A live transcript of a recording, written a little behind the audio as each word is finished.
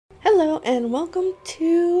Hello and welcome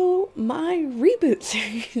to my reboot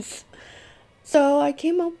series. So I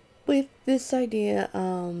came up with this idea,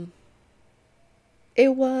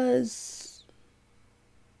 it was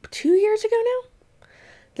 2 years ago now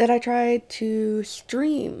that I tried to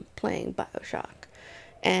stream playing BioShock.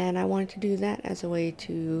 And I wanted to do that as a way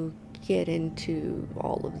to get into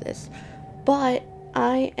all of this. But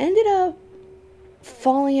I ended up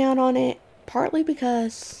falling out on it partly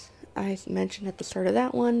because I mentioned at the start of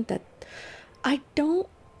that one that I don't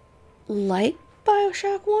like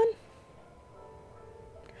BioShock 1.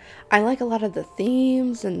 I like a lot of the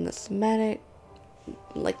themes and the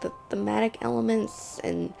thematic elements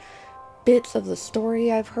and bits of the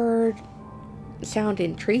story I've heard sound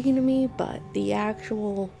intriguing to me, but the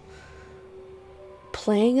actual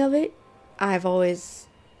playing of it, I've always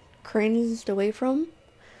cringed away from.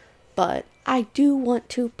 But I do want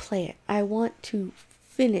to play it. I want to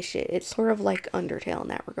finish it. It's sort of like Undertale in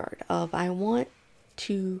that regard. I want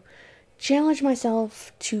to challenge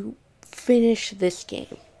myself to finish this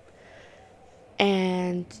game.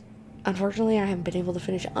 And unfortunately, I haven't been able to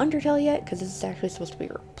finish Undertale yet because this is actually supposed to be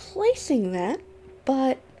replacing that.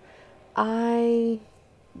 But I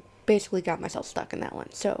basically got myself stuck in that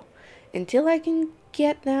one. So until I can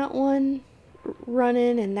get that one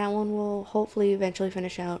running and that one will hopefully eventually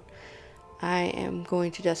finish out, I am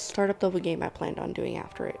going to just start up the game I planned on doing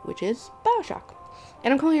after it, which is BioShock.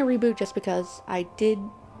 And I'm calling it a reboot just because I did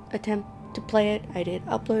attempt to play it. I did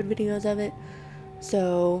upload videos of it.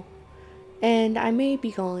 So, and I may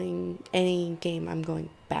be calling any game I'm going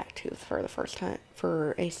back to for the first time,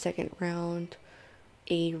 for a second round,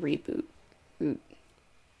 a reboot.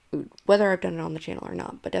 Whether I've done it on the channel or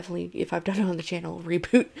not, but definitely if I've done it on the channel,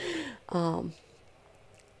 reboot.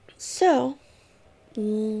 So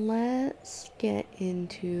let's get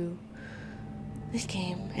into this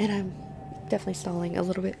game, and I'm definitely stalling a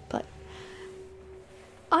little bit, but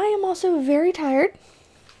I am also very tired.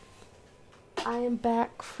 I am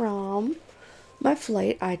back from my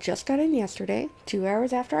flight. I just got in yesterday, 2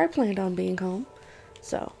 hours after I planned on being home.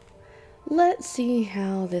 So let's see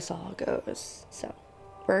how this all goes. So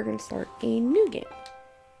we're going to start a new game.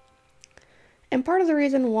 And part of the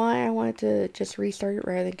reason why I wanted to just restart it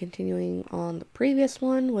rather than continuing on the previous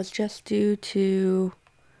one was just due to,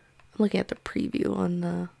 I'm looking at the preview on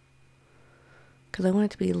the, because I want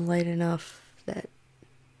it to be light enough that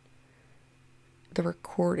the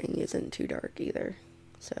recording isn't too dark either.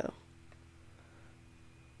 So,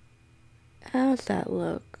 how's that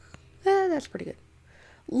look? That's pretty good.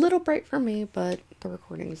 Little bright for me, but the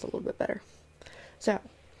recording is a little bit better. So,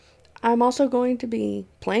 I'm also going to be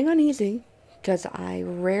playing on easy, because I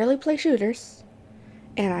rarely play shooters,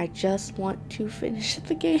 and I just want to finish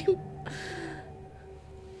the game.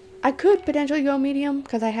 I could potentially go medium,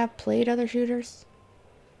 because I have played other shooters,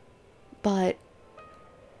 but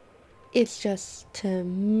it's just to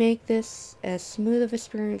make this as smooth of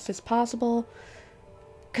experience as possible,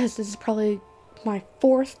 because this is probably my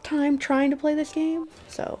 4th time trying to play this game,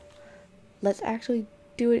 so let's actually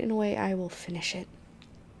do it in a way I will finish it.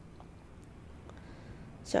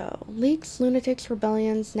 So, leaks, lunatics,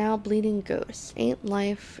 rebellions, now bleeding ghosts, ain't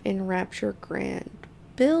life in rapture grand.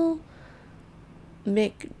 Bill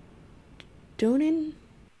McDoonan?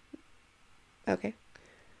 Okay.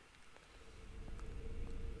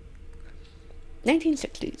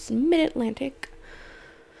 1960s, Mid-Atlantic.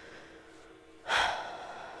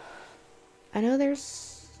 I know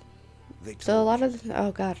there's a lot of,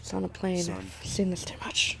 oh god, it's on a plane. Son, I've seen this too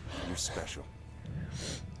much. you're special.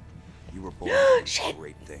 You were born to do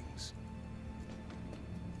great things.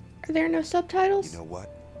 Are there no subtitles? You know what?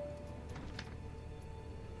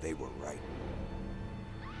 They were right.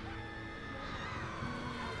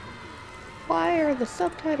 Why are the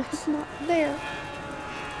subtitles not there?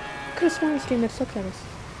 Could have sworn this game had subtitles.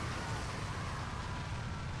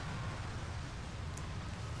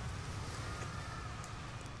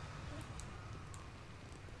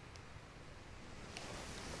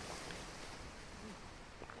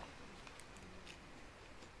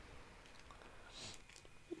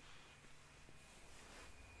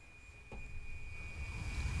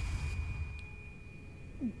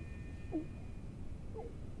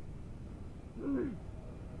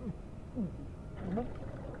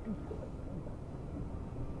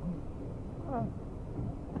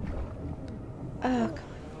 Oh,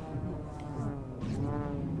 come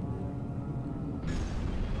on.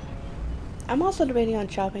 I'm also debating on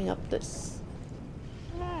chopping up this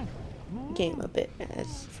game a bit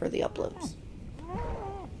as for the uploads.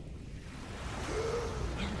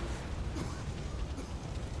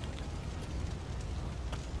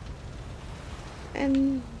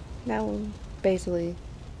 And that will basically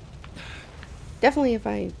Definitely if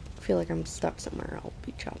I feel like I'm stuck somewhere, I'll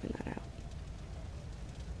be chopping that out.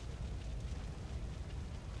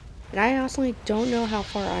 And I honestly don't know how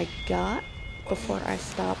far I got before I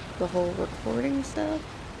stopped the whole recording stuff.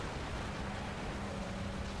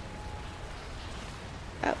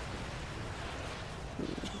 Oh.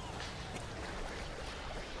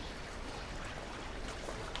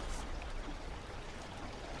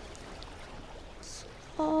 It's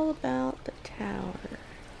all about the tower.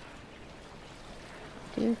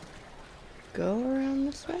 Do you go around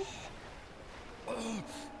this way?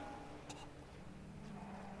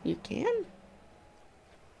 You can?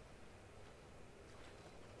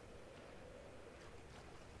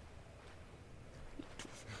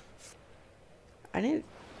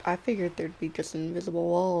 I figured there'd be just an invisible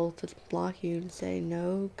wall to block you and say,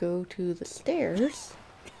 no, go to the stairs.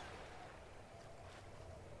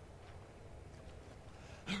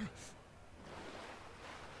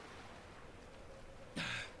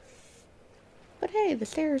 But hey, the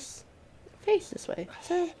stairs face this way,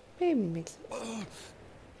 so maybe it makes sense.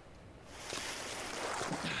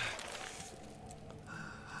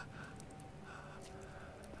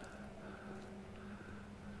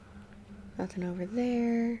 Nothing over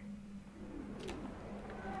there.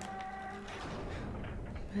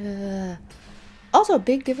 Also, a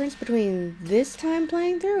big difference between this time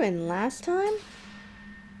playing through and last time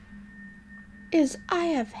is I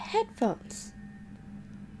have headphones.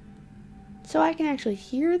 So I can actually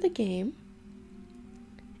hear the game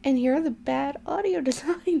and hear the bad audio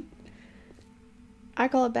design. I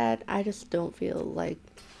call it bad, I just don't feel like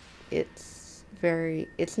it's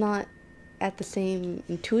not at the same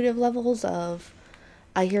intuitive levels of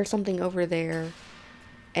I hear something over there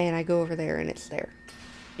and I go over there and it's there.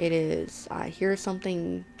 It is, I hear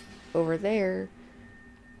something over there,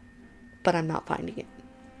 but I'm not finding it.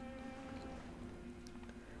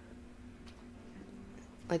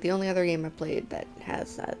 Like, the only other game I played that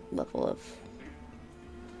has that level of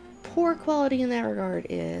poor quality in that regard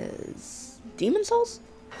is Demon Souls?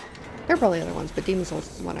 There are probably other ones, but Demon Souls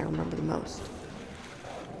is the one I remember the most.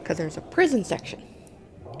 Because there's a prison section.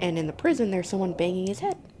 And in the prison, there's someone banging his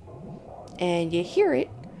head. And you hear it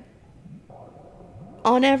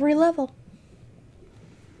on every level.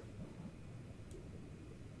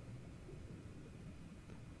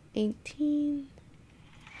 $18.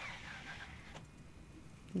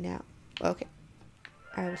 Now, okay.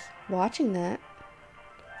 I was watching that.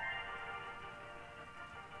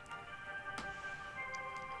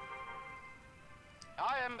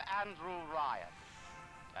 I am Andrew Ryan,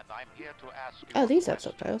 and I'm here to ask you. Oh, these have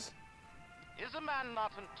subtitles. Is a man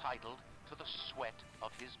not entitled to the sweat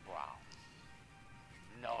of his brow?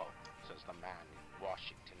 No, says the man in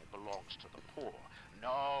Washington, it belongs to the poor.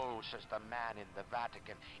 No, says the man in the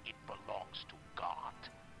Vatican, it belongs to God.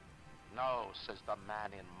 No, says the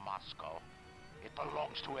man in Moscow, it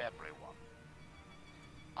belongs to everyone.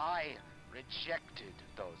 I rejected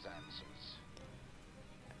those answers.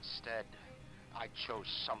 Instead, I chose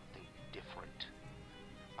something different.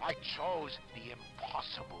 I chose the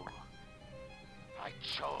impossible. I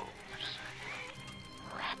chose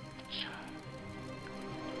rapture.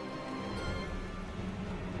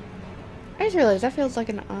 I just realized that feels like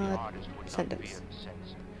an odd Artist would not sentence. fear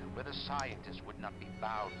censor, where the scientist would not be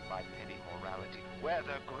bound by petty morality, where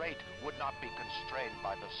the great would not be constrained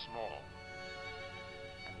by the small.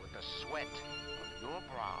 And with the sweat of your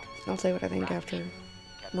brow, I'll say what I think after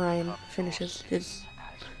Ryan finishes his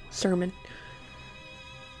sermon.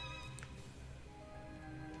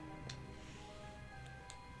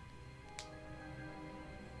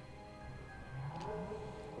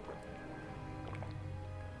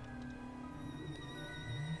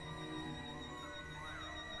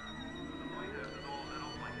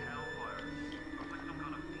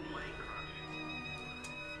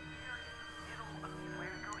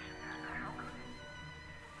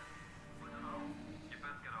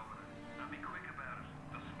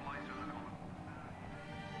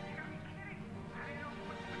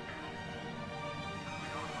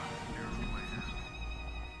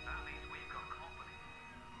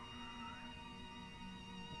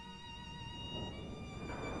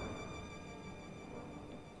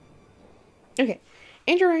 Okay.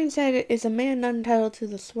 Andrew Ryan said, is a man not entitled to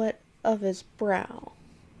the sweat of his brow?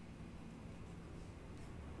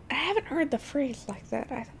 I haven't heard the phrase like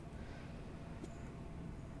that.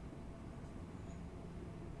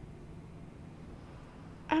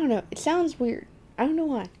 I don't know. It sounds weird. I don't know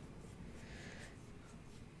why.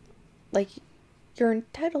 Like, you're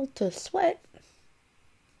entitled to sweat.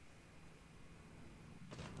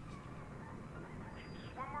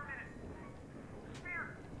 Just one more minute.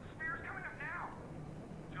 Spears coming up now.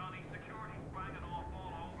 Johnny, security, buying a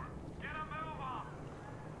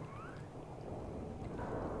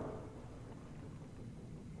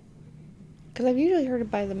Because I've usually heard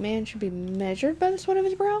it by the man should be measured by the sweat of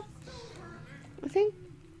his brow. I think.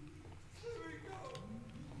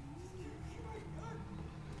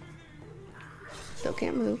 Still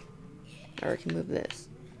can't move. Or I can move this.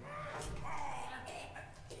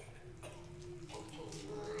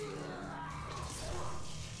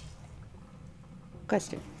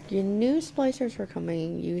 Question. You knew splicers were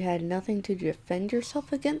coming. You had nothing to defend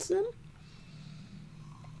yourself against them?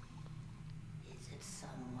 Is it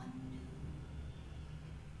someone new?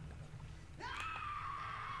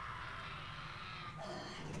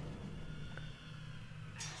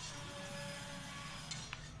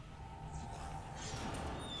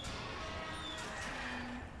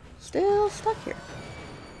 Still stuck here.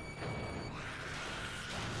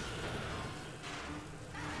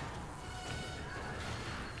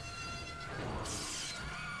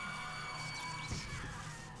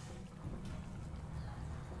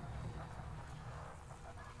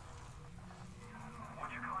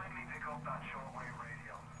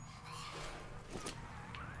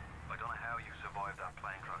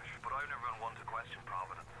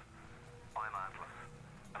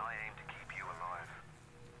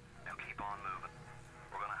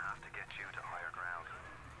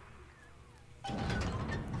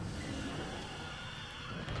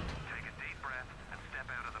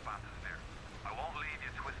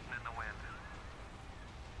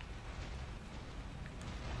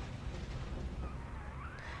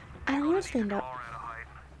 I don't want to stand up.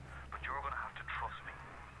 But you're gonna have to trust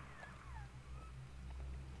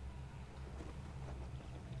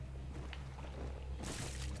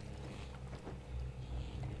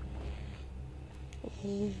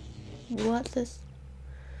me. What's this?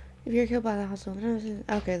 If you're killed by the hostile,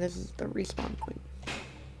 okay, this is the respawn point.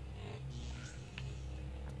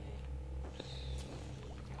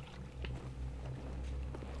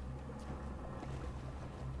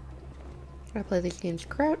 I play these games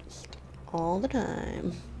crouched all the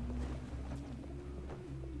time.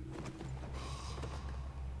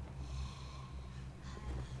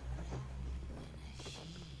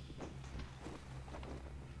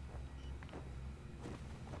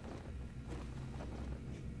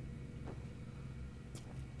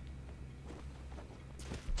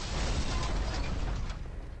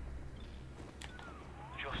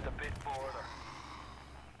 Just a bit border.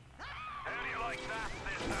 How do you like that,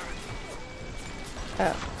 sister?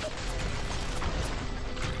 Oh.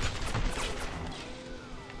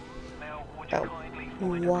 Now, would you Oh. kindly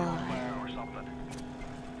find Why? a bar or something?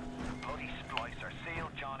 Bloody splicer, seal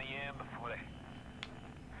Johnny in before they...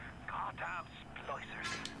 Goddamn splicers.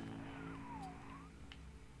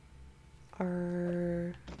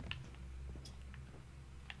 Are...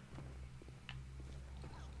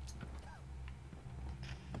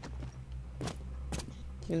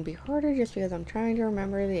 It's gonna be harder just because I'm trying to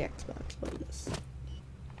remember the Xbox buttons.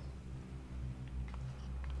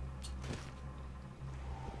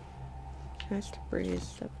 Has to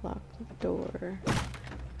breeze to block the door.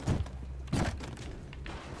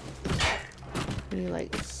 Can you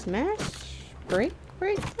like smash, break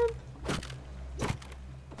them?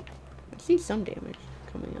 I see some damage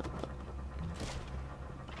coming up.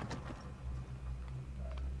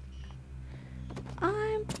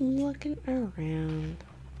 I'm looking around.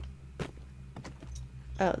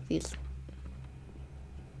 Oh, these.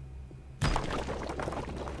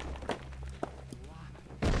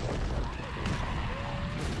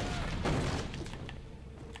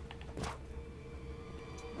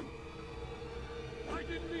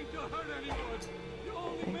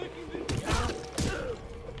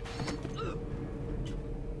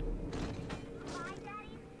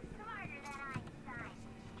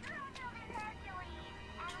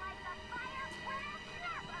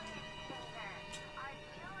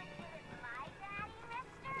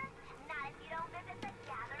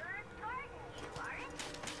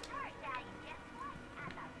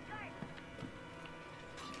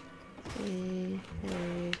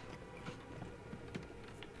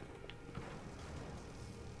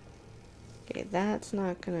 Okay, that's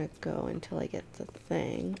not gonna go until I get the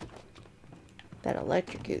thing that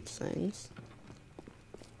electrocutes things.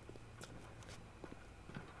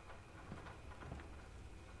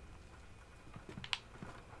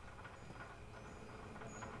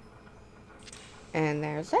 And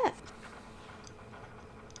there's that.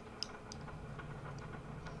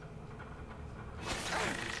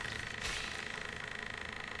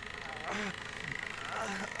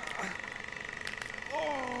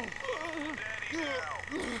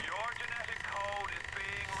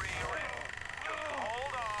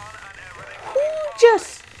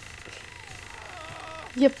 Just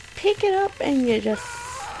you pick it up and you just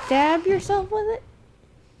stab yourself with it.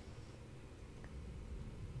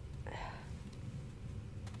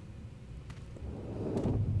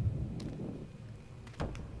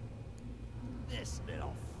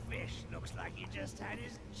 fish looks like he just had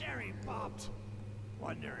his cherry popped.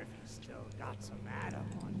 Wonder if he's still got some Adam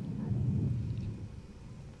on him.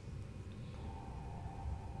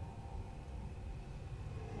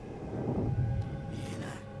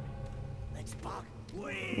 Let's buck.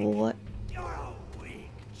 What? You're a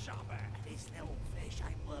weak chopper. This little fish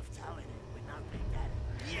ain't worth towing it with no big daddy.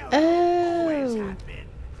 You always Oh. have been.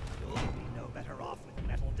 You'll be no better off with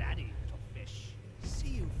metal daddy, little fish. See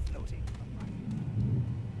you floating from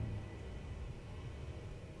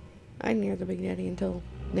I knew the Big Daddy until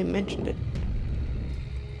they mentioned it.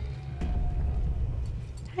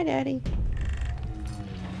 Hi, Daddy.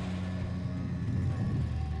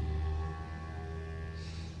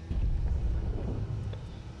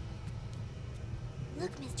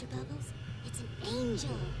 Look, Mr. Bubbles, it's an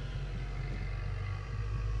angel.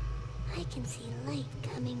 I can see light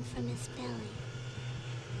coming from his belly.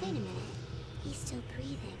 Wait a minute, he's still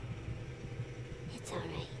breathing. It's all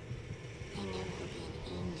right. I know he'll be an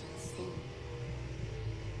angel soon.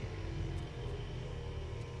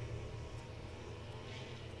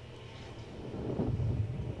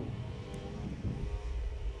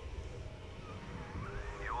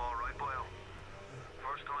 You alright, Boyle?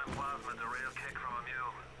 First time plasma's a real kick from a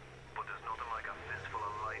mule, but there's nothing like a fistful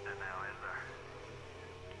of lightning now, is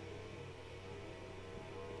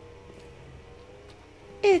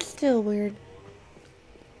there? It's still weird.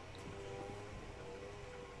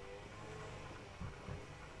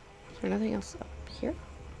 Is there nothing else up here?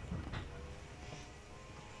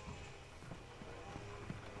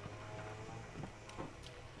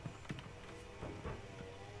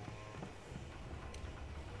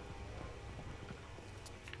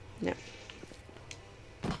 No.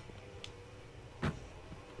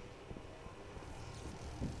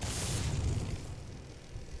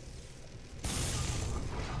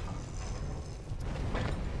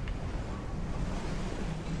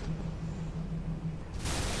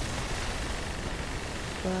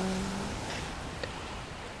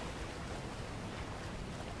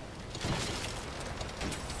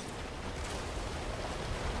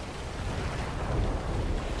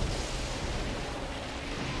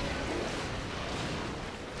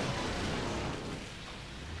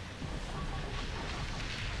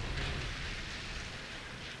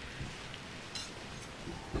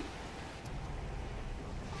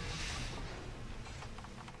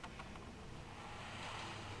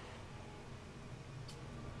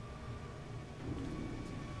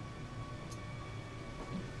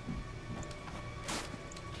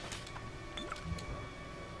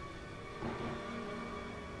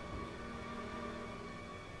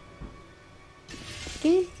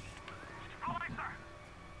 Again? Splicer!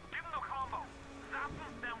 Give him the combo. Zap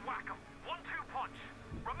him, then whack him. 1-2 punch.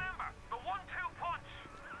 Remember, the 1-2 punch.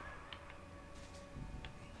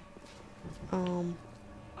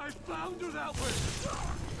 I found her that way.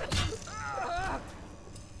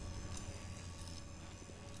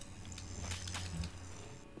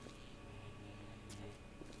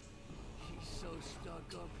 She's so stuck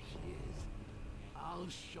up, she is. I'll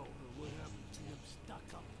show her what happens to them stuck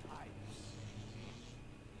up types.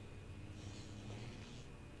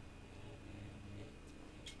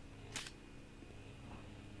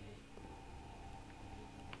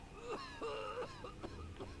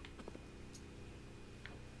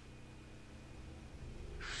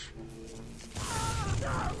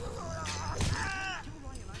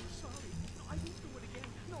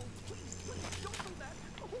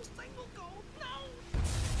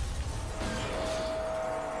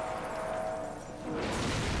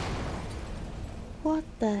 What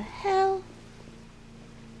the hell?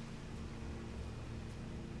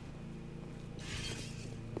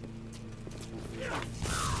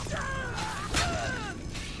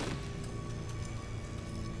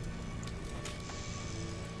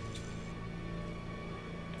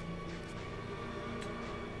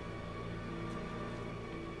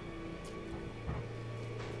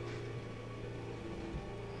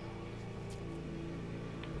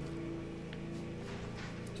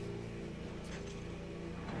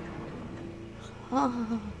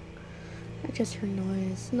 Oh, I just heard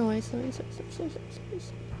noise. Noise. Listen,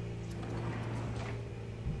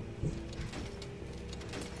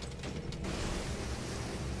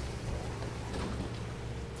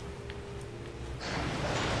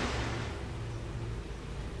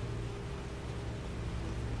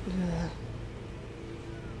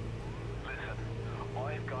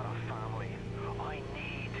 I've got a family. I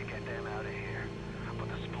need to get them out of here. But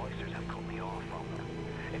the splicers have cut me off from them.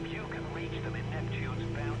 If you can reach them in Neptune's